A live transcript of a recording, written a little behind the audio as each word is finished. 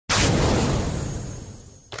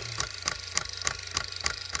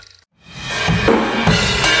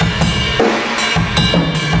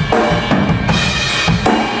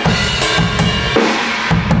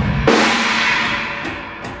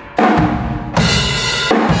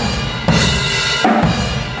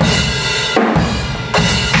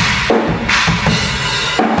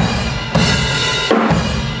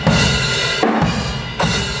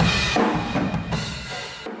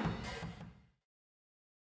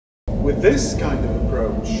with this kind of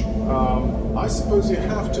approach, I suppose you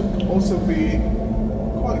have to also be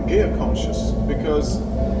quite gear conscious, because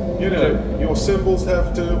you know your cymbals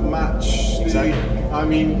have to match the. I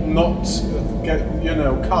mean, not get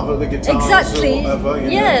cover the guitars exactly. or whatever.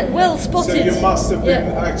 Yeah, well spotted. So you must have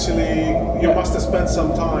been actually. You must have spent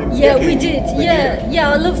some time. Yeah, we did.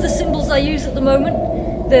 Yeah. I love the cymbals I use at the moment,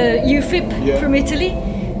 the UFIP from Italy,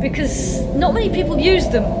 because not many people use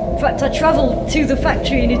them. In fact, I travelled to the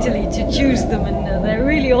factory in Italy to choose them, and they're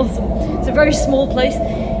really awesome. It's a very small place,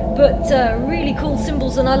 but really cool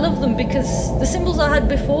cymbals, and I love them because the cymbals I had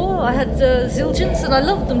before, I had Llizzards, and I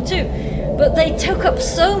loved them too, but they took up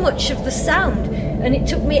so much of the sound, and it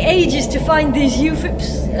took me ages to find these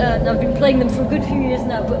UFIPs, and I've been playing them for a good few years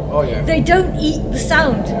now, but they don't eat the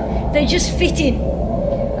sound, they just fit in.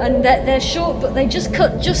 And they're short, but they just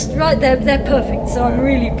cut just right. They're perfect. So I'm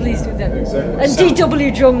really pleased with them. Exactly. And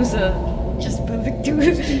DW drums are just perfect too.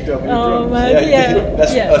 DW oh drums. man,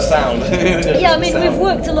 That's a sound. Yeah, I mean we've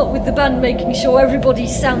worked a lot with the band, making sure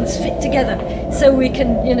everybody's sounds fit together, so we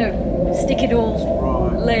can stick it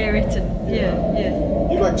all, layer it, and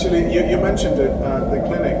You actually you mentioned it at the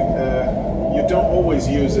clinic. You don't always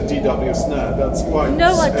use a DW snare. That's quite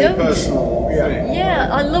a personal thing. Yeah,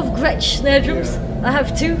 I love Gretsch snare drums. I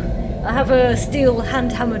have two. I have a steel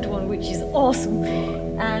hand-hammered one, which is awesome,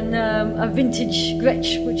 and a vintage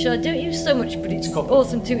Gretsch, which I don't use so much, but it's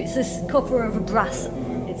awesome too. It's this copper over brass.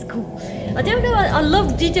 It's cool. I don't know, I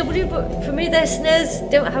love DW, but for me their snares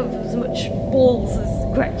don't have as much balls as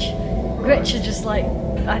Gretsch. Gretsch are just like,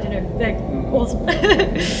 I don't know, they're awesome.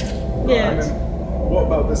 Yeah. What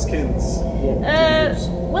about the skins? What do you use?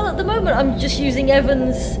 Well, at the moment I'm just using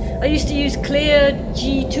Evans. I used to use clear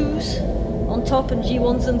G2s on top and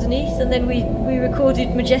G1s underneath, and then we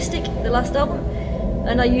recorded Majestic, the last album,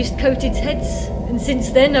 and I used coated heads, and since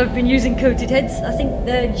then I've been using coated heads. I think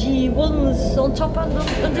they're G1s on top and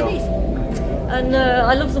underneath, and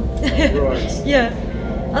I love them. Right. Yeah.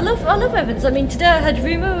 I love Evans. I mean, today I had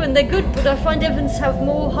Remo and they're good, but I find Evans have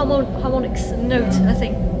more harmonics and note, I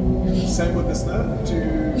think. Same with the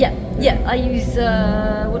snare? Yeah. I use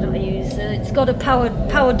what do I use? It's got a power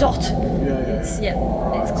dot. It's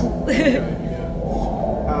cool.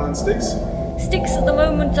 And sticks? Sticks at the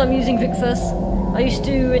moment I'm using Vic First. I used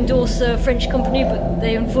to endorse a French company, but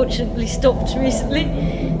they unfortunately stopped recently.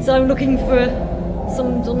 So I'm looking for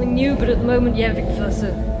something new. But at the moment, Vic First,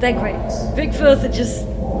 they're great. Vic First are just,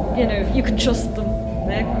 you can trust them.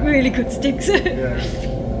 They're really good sticks.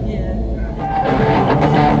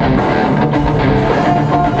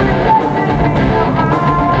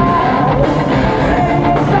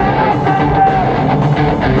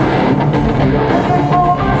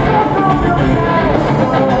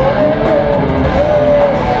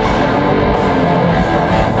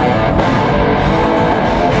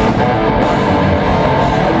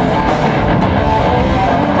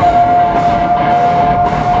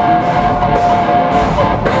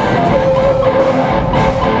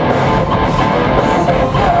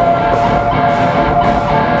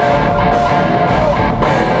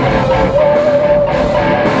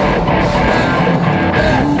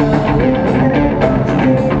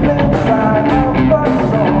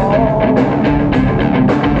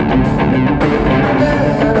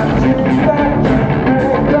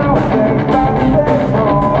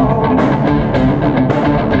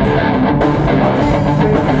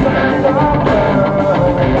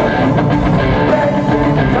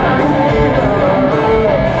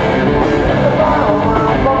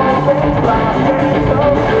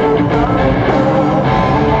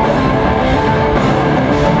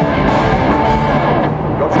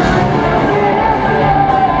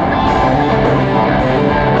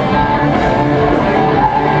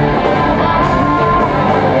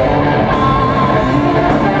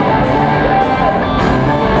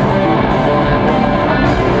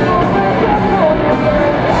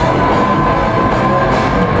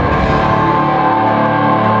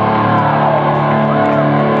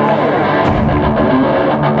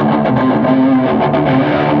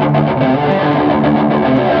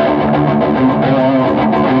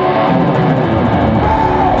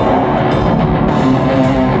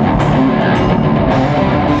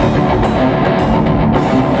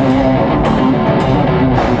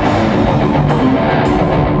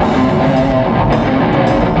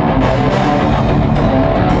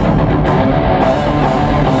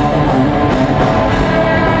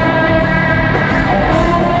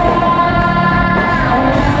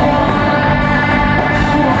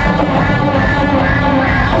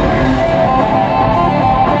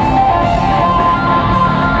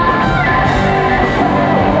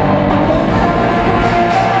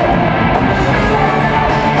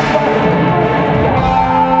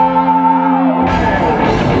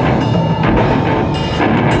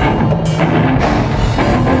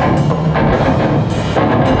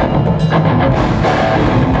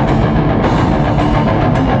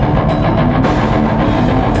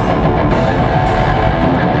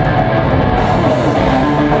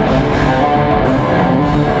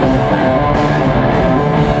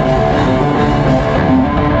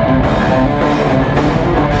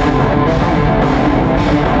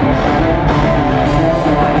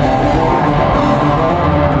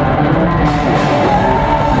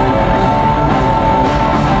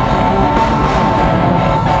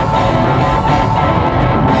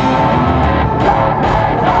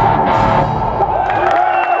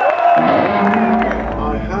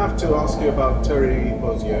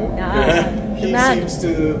 he man. seems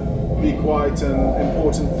to be quite an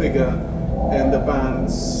important figure in the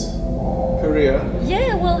band's career.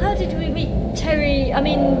 Yeah, well, how did we meet Terry? I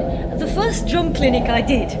mean, the first drum clinic I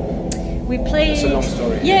did, we played... It's a long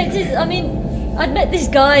story. Yeah, it is. I mean, I'd met this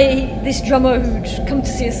guy, this drummer who'd come to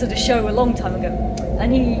see us at a show a long time ago.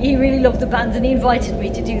 And he really loved the band and he invited me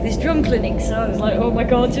to do this drum clinic. So I was like, oh my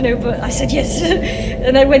God, you know, but I said yes.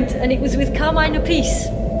 And I went, and it was with Carmine Appice.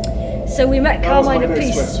 So we met Carmine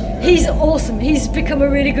Appice. He's awesome. He's become a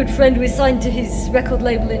really good friend. We signed to his record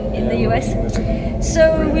label in the US. So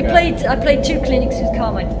I played 2 clinics with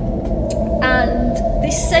Carmine. And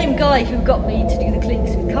this same guy who got me to do the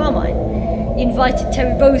clinics with Carmine invited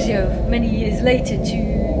Terry Bozzio many years later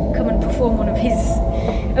to come and perform one of his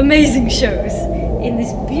amazing shows in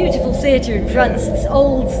this beautiful theatre in France. This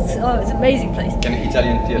old, it's an amazing place. An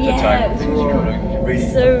Italian theatre Yeah. type. Really.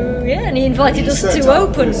 So yeah, and he invited us to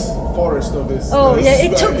open. This forest of this. Oh yeah,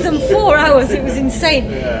 it took them 4 hours. It was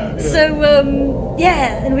insane. So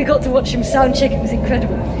yeah, and we got to watch him sound check. It was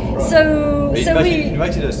incredible. Right. So He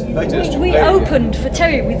invited us to we play. opened for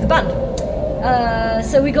Terry with the band.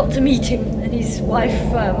 So we got to meet him and his wife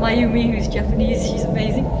Mayumi, who's Japanese. She's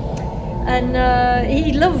amazing, and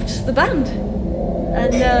he loved the band.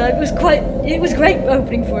 And it was great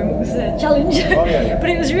opening for him. It was a challenge, but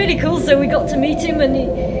it was really cool. So we got to meet him, and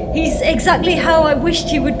he's exactly how I wished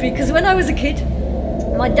he would be. Because when I was a kid,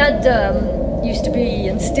 my dad used to be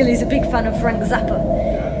and still is a big fan of Frank Zappa,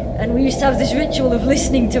 and we used to have this ritual of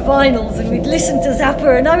listening to vinyls, and we'd listen to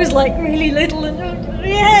Zappa, and I was like really little, and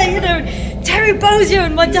Terry Bozzio,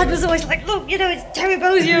 and my dad was always like, look, it's Terry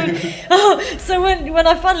Bozzio. So when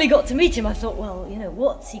I finally got to meet him, I thought, well,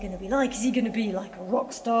 what's he going to be like? Is he going to be like a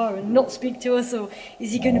rock star and not speak to us, or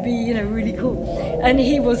is he going to be, really cool? And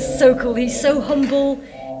he was so cool. He's so humble.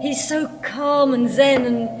 He's so calm and zen,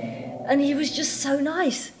 and he was just so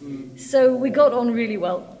nice. So we got on really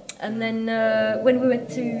well. And then when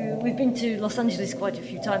we've been to Los Angeles quite a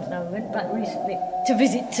few times now. We went back recently to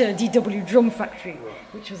visit DW Drum Factory,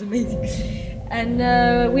 which was amazing. And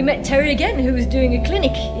we met Terry again, who was doing a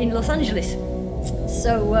clinic in Los Angeles.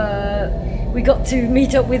 So we got to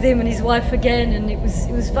meet up with him and his wife again, and it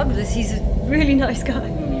was fabulous. He's a really nice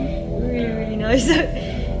guy, really nice.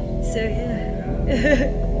 So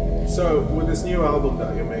yeah. So with this new album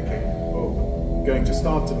that you're making, or going to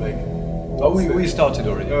start to make. Oh, we started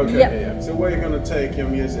already. Okay. Yep. So where are you going to take your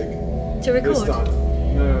music To record? this time?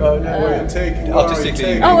 No. Where are you taking?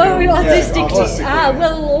 Artistically. Artistically.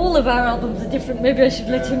 Well, all of our albums are different. Maybe I should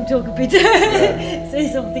let him talk a bit. Say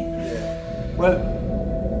something. Well,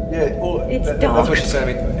 It's that's dark. what she said.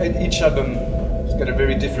 I mean, each album has got a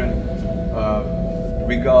very different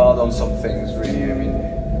regard on some things, really. I mean,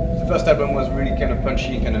 the first album was really kind of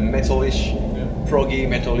punchy, kind of metal-ish, proggy,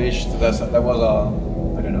 metal-ish. So that was our,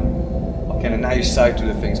 I don't know, kind of naive side to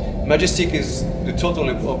the things. Majestic is the total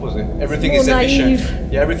opposite. Everything is efficient.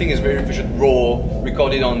 Naive. Yeah, everything is very efficient, raw,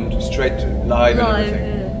 recorded on straight live and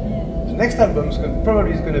everything. The next album is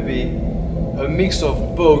probably going to be a mix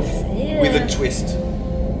of both with a twist.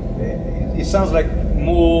 It sounds like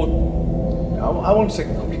more, I won't say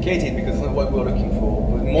complicated because it's not what we're looking for,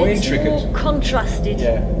 but more intricate. More contrasted.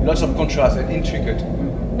 Yeah, lots of contrast and intricate.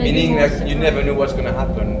 Meaning that you never know what's going to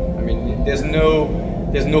happen. I mean, there's no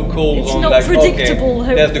calls It's on not like, predictable,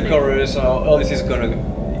 okay, there's the hopefully. chorus, or this is gonna,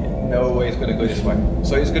 no way it's gonna go this way.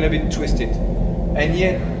 So it's gonna be twisted. And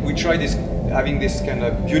yet we try having this kind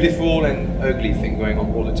of beautiful and ugly thing going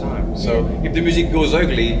on all the time. So if the music goes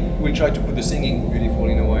ugly, we'll try to put the singing beautiful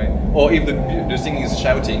in a way. Or if the singing is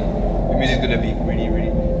shouting, the music is gonna be really,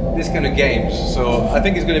 really, this kind of games. So I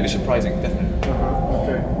think it's gonna be surprising, definitely.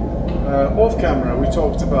 Off camera, we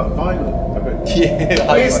talked about vinyl a bit.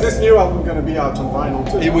 Yeah. Is this new album going to be out on vinyl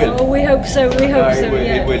too? It will. Oh, we hope so. We hope so.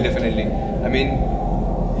 It will definitely. I mean,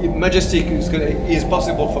 Majestic is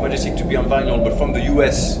possible for Majestic to be on vinyl, but from the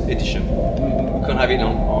US edition, we can't have it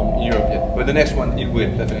on Europe yet. But the next one, it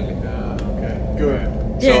will definitely. Okay, good.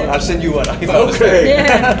 So I'll send you one. Okay,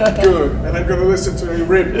 good. And I'm going to listen to a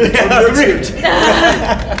rip. Ripped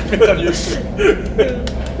on YouTube.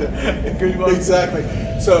 Good one. Exactly.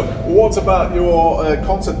 So, what about your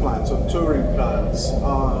concert plans or touring plans?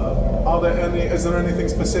 Is there anything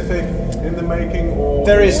specific in the making, or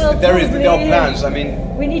There Well, are plans. I mean,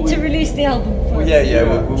 we need to release the album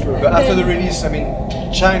first. But after the release, I mean,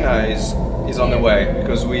 China is on the way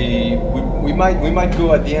because we might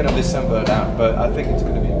go at the end of December now, but I think it's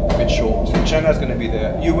going to be a bit short. So China's going to be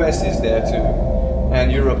there, US is there too,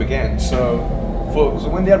 and Europe again. So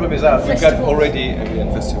when the album is out, we've got already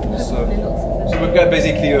festivals. So we've got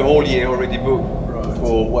basically a whole year already booked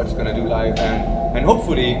for what's going to do live, and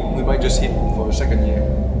hopefully we might just hit for a second year.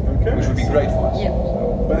 Okay. which would be great for us. Yeah.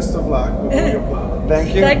 So best of luck with all your plans.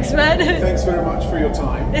 Thank you. Thanks, man. Thanks very much for your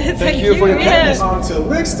time. Thank you for your yeah. kindness. Until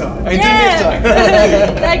next time. Until next time.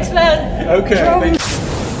 Thanks, man. Okay. Drum. Thank you.